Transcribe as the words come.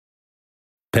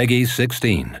PEGI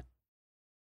 16.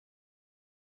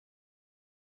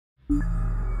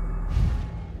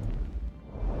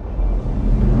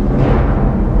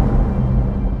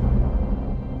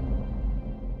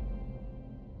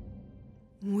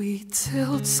 We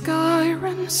tilled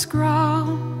Skyrim's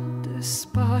ground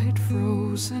despite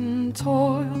frozen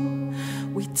toil.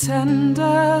 We tended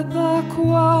the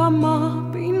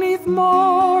Quama beneath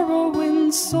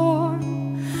Morrowind's soil.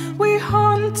 We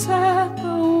hunted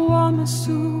the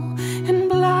Wamasu in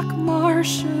Black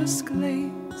Marsh's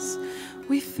glades.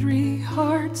 We three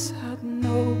hearts had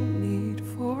no need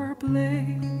for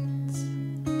blades.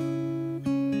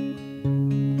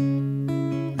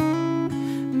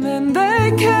 Then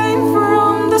they came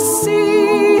from the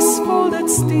seas, folded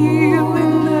steel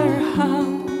in their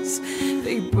hands.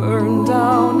 They burned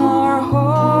down our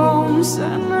homes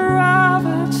and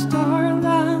ravaged our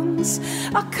lands.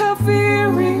 A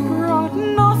Kaviri brought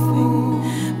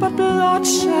nothing but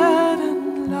bloodshed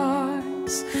and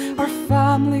lies. Our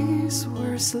families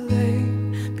were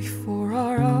slain before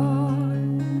our eyes.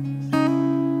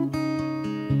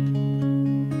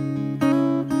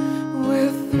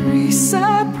 With three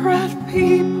separate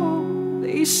people,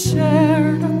 they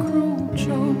shared a cruel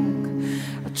joke,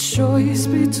 a choice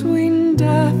between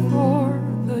death or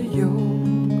the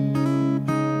yoke.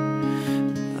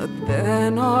 But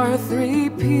then our three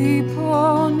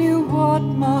people knew what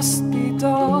must be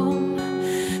done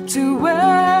to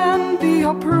end the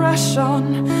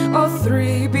oppression. Of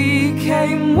three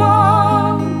became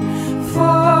one,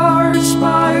 forged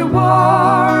by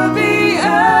war. The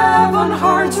Evan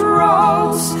heart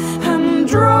rose and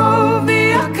drove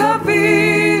the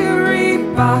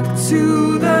Akaviri back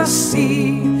to the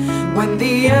sea. When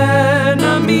the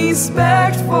enemies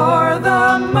begged for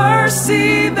the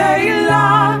mercy they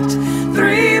lacked,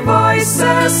 three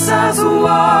voices as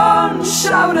one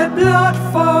shouted blood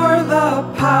for the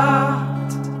pact.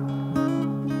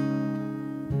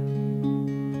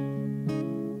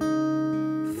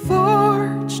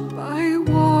 Forged by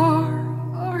war,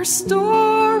 our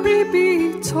story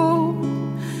be told.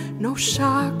 No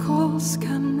shackles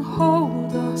can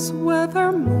hold us,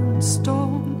 whether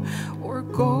moonstone or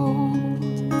gold.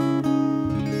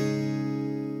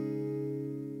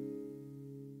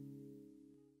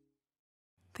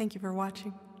 Thank you for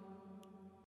watching.